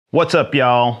What's up,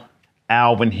 y'all?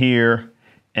 Alvin here,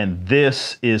 and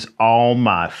this is all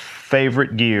my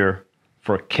favorite gear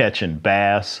for catching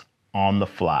bass on the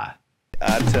fly.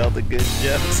 I tell the good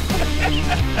jokes.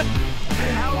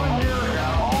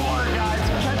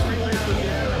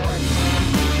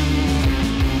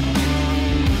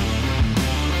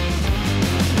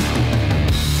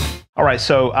 All right,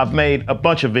 so I've made a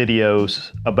bunch of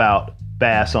videos about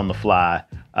bass on the fly.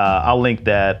 I'll link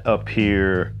that up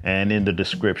here and in the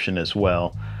description as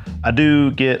well. I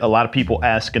do get a lot of people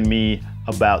asking me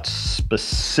about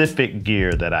specific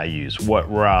gear that I use, what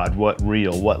rod, what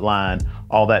reel, what line,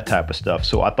 all that type of stuff.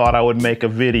 So I thought I would make a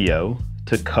video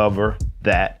to cover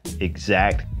that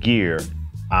exact gear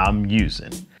I'm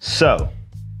using. So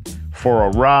for a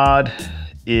rod,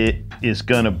 it is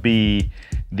gonna be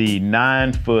the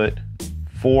 9-foot,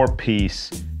 4-piece,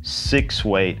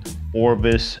 6-weight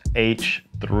Orvis H3D.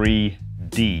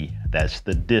 That's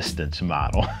the distance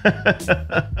model.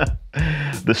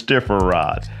 The stiffer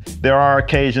rod. There are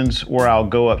occasions where I'll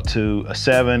go up to a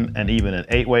 7 and even an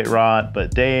 8-weight rod,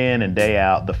 but day in and day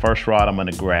out, the first rod I'm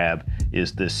gonna grab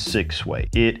is this 6-weight.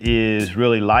 It is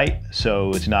really light, so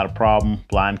it's not a problem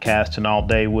blind casting all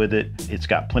day with it. It's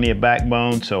got plenty of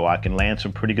backbone, so I can land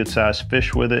some pretty good sized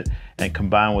fish with it. And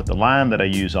combined with the line that I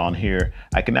use on here,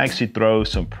 I can actually throw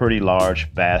some pretty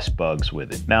large bass bugs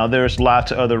with it. Now, there's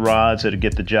lots of other rods that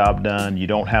get the job done. You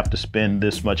don't have to spend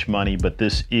this much money, but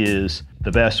this is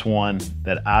the best one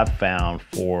that I've found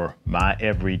for my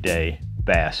everyday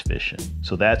bass fishing.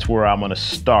 So that's where I'm gonna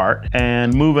start.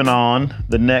 And moving on,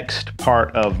 the next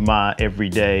part of my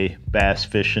everyday bass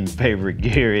fishing favorite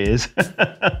gear is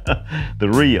the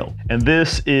reel. And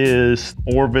this is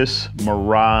Orvis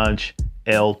Mirage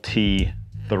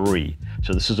LT3.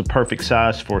 So this is a perfect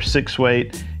size for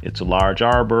 6-weight. It's a large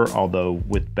arbor, although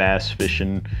with bass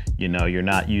fishing, you know, you're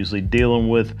not usually dealing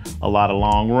with a lot of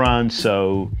long runs,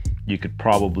 so you could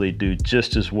probably do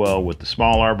just as well with the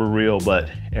small arbor reel,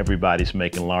 but everybody's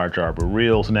making large arbor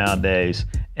reels nowadays,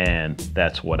 and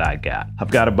that's what I got. I've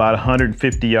got about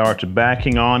 150 yards of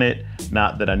backing on it.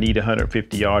 Not that I need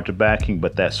 150 yards of backing,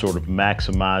 but that sort of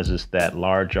maximizes that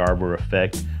large arbor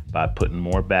effect by putting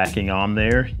more backing on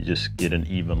there. You just get an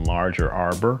even larger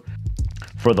arbor.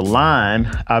 For the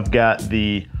line, I've got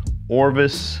the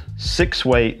Orvis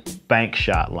 6-weight bank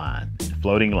shot line,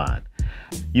 floating line.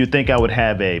 You'd think I would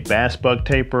have a bass bug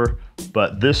taper,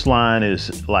 but this line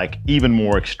is like even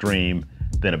more extreme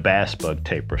than a bass bug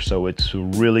taper. So it's a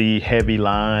really heavy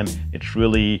line. It's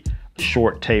really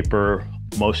short taper.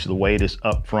 Most of the weight is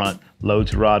up front,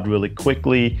 loads the rod really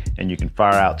quickly, and you can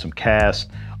fire out some casts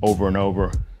over and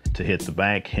over to hit the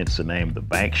bank, hence the name, the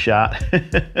bank shot.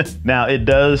 Now, it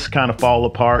does kind of fall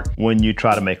apart when you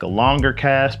try to make a longer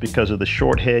cast because of the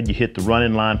short head. You hit the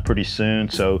running line pretty soon,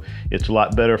 so it's a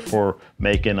lot better for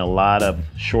making a lot of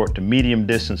short to medium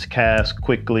distance casts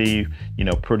quickly, you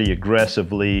know, pretty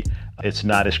aggressively. It's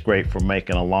not as great for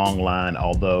making a long line,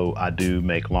 although I do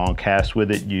make long casts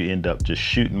with it. You end up just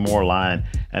shooting more line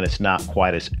and it's not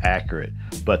quite as accurate.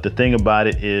 But the thing about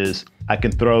it is I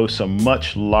can throw some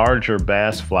much larger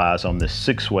bass flies on this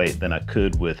 6-weight than I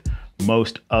could with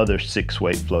most other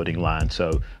 6-weight floating lines.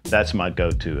 So that's my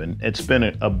go-to. And it's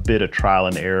been a bit of trial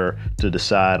and error to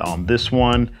decide on this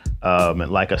one.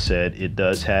 And like I said, it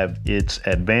does have its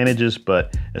advantages,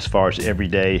 but as far as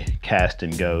everyday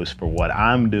casting goes, for what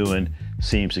I'm doing,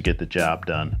 seems to get the job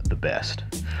done the best.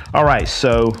 All right,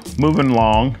 so moving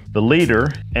along, the leader,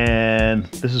 and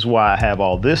this is why I have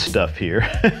all this stuff here.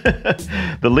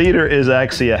 The leader is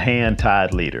actually a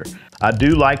hand-tied leader. I do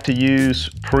like to use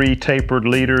pre-tapered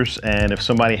leaders, and if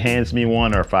somebody hands me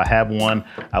one or if I have one,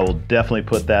 I will definitely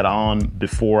put that on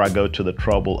before I go to the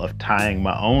trouble of tying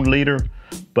my own leader.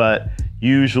 But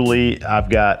usually I've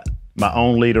got my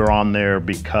own leader on there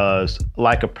because I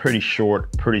like a pretty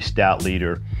short, pretty stout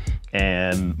leader,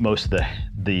 and most of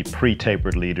the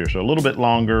pre-tapered leaders are a little bit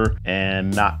longer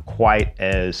and not quite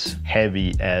as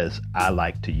heavy as I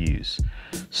like to use.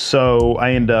 So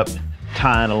I end up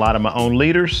tying a lot of my own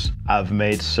leaders. I've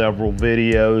made several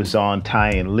videos on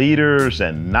tying leaders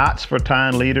and knots for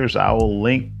tying leaders. I will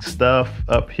link stuff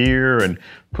up here and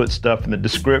put stuff in the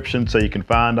description so you can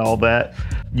find all that.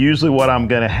 Usually what I'm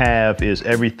gonna have is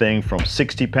everything from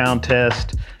 60-pound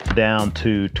test down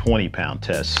to 20-pound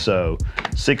tests. So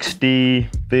 60,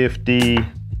 50,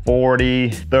 40,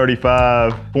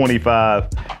 35, 25,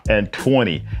 and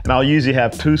 20. And I'll usually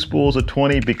have 2 spools of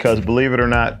 20 because, believe it or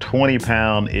not,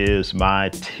 20-pound is my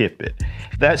tippet.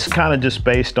 That's kind of just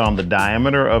based on the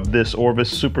diameter of this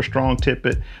Orvis super strong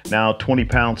tippet. Now,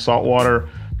 20-pound saltwater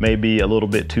maybe a little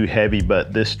bit too heavy,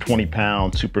 but this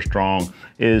 20-pound Super Strong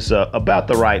is about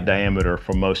the right diameter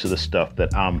for most of the stuff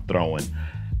that I'm throwing.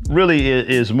 Really, it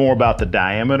is more about the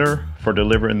diameter for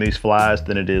delivering these flies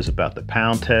than it is about the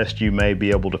pound test. You may be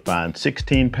able to find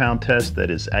 16-pound test that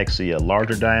is actually a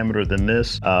larger diameter than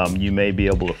this. You may be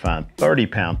able to find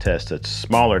 30-pound test that's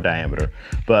smaller diameter.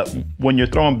 But when you're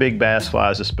throwing big bass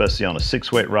flies, especially on a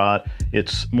 6-weight rod,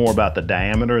 it's more about the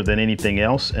diameter than anything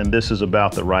else, and this is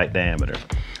about the right diameter.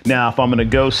 Now, if I'm gonna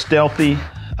go stealthy,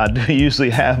 I do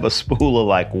usually have a spool of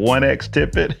like 1X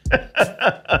tippet.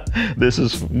 This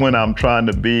is when I'm trying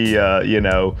to be, you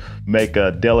know, make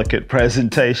a delicate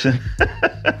presentation.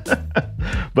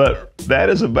 But that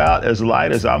is about as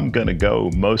light as I'm gonna go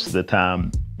most of the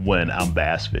time when I'm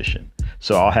bass fishing.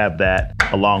 So I'll have that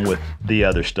along with the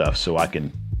other stuff so I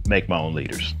can make my own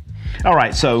leaders. All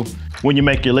right, so when you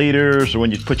make your leaders or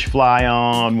when you put your fly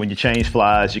on, when you change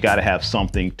flies, you gotta have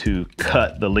something to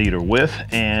cut the leader with.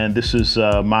 And this is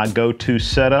my go-to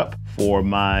setup for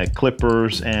my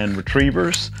clippers and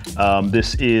retrievers.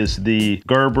 This is the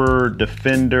Gerber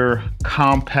Defender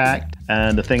Compact.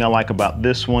 And the thing I like about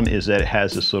this one is that it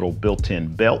has this little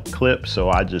built-in belt clip. So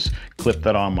I just clip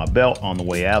that on my belt on the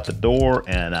way out the door,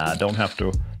 and I don't have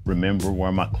to remember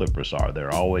where my clippers are.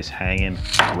 They're always hanging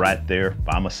right there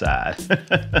by my side.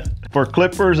 For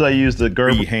clippers, I use the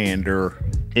Gerber hander.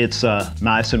 It's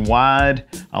nice and wide.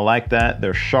 I like that.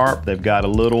 They're sharp. They've got a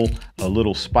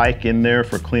little spike in there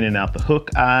for cleaning out the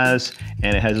hook eyes,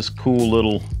 and it has this cool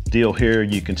little deal here.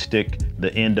 You can stick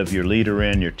the end of your leader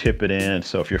in, your tippet in.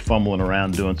 So if you're fumbling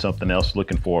around doing something else,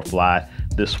 looking for a fly,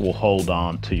 this will hold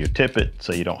on to your tippet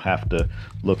so you don't have to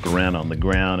look around on the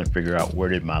ground and figure out where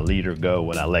did my leader go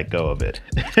when I let go of it.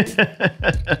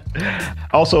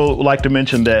 Also like to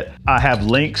mention that I have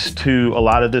links to a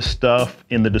lot of this stuff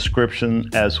in the description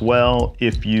as well.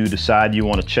 If you decide you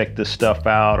want to check this stuff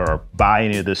out or buy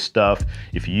any of this stuff,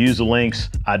 if you use the links,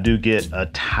 I do get a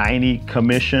tiny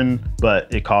commission,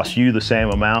 but it costs you the same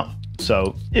amount.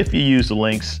 So if you use the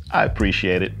links, I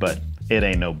appreciate it, but it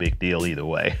ain't no big deal either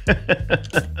way.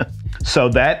 So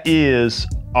that is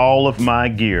all of my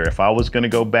gear. If I was gonna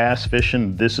go bass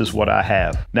fishing, this is what I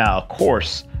have. Now, of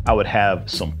course, I would have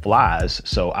some flies,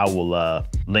 so I will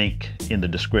link in the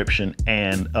description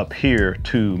and up here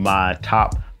to my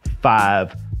top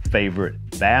 5 favorite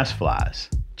bass flies.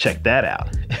 Check that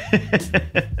out.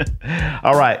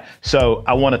 All right, so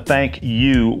I want to thank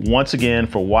you once again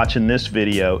for watching this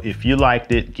video. If you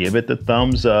liked it, give it the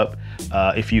thumbs up.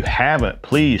 If you haven't,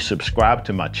 please subscribe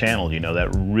to my channel. You know, that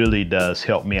really does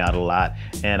help me out a lot.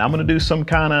 And I'm gonna do some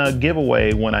kind of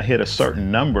giveaway when I hit a certain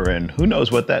number, and who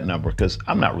knows what that number, because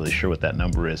I'm not really sure what that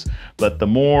number is. But the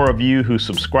more of you who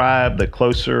subscribe, the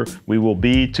closer we will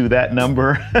be to that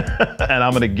number. And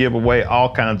I'm gonna give away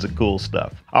all kinds of cool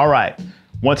stuff. All right.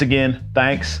 Once again,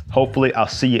 thanks. Hopefully I'll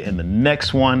see you in the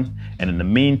next one. And in the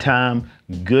meantime,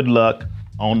 good luck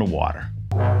on the water.